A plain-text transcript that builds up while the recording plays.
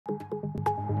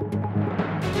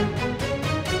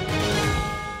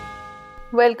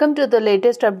Welcome to the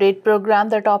latest update program.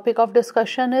 The topic of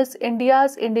discussion is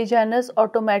India's indigenous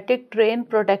automatic train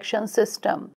protection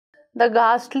system. The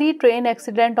ghastly train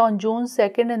accident on June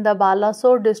 2nd in the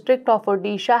Balasore district of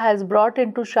Odisha has brought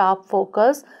into sharp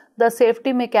focus the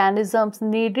safety mechanisms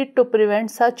needed to prevent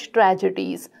such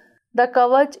tragedies. The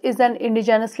KAVACH is an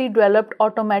indigenously developed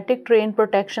automatic train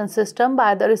protection system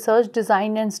by the Research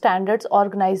Design and Standards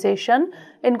Organization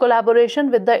in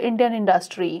collaboration with the Indian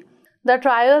industry. The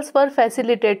trials were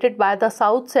facilitated by the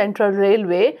South Central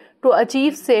Railway to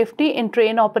achieve safety in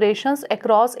train operations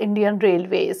across Indian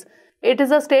railways. It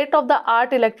is a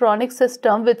state-of-the-art electronic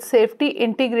system with safety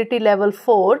integrity level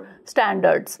 4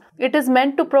 standards. It is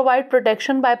meant to provide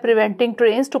protection by preventing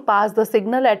trains to pass the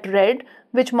signal at red,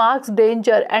 which marks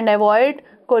danger, and avoid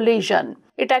collision.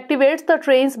 It activates the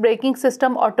train's braking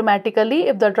system automatically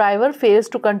if the driver fails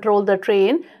to control the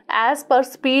train as per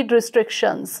speed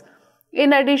restrictions.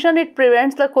 In addition, it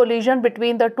prevents the collision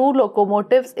between the two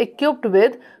locomotives equipped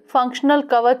with functional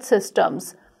KAVACH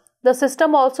systems. The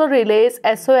system also relays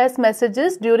SOS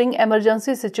messages during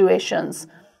emergency situations.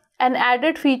 An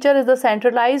added feature is the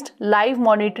centralized live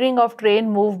monitoring of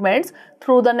train movements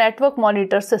through the network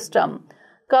monitor system.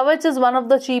 KAVACH is one of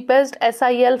the cheapest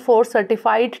SIL 4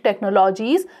 certified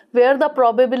technologies where the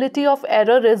probability of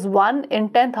error is 1 in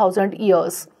 10,000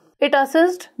 years. It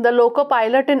assists the loco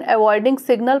pilot in avoiding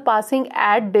signal passing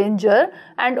at danger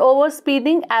and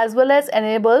overspeeding, as well as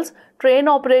enables train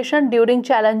operation during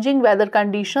challenging weather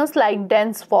conditions like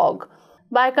dense fog.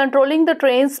 By controlling the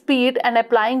train's speed and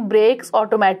applying brakes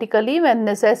automatically when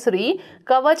necessary,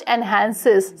 KAVACH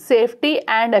enhances safety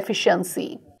and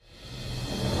efficiency.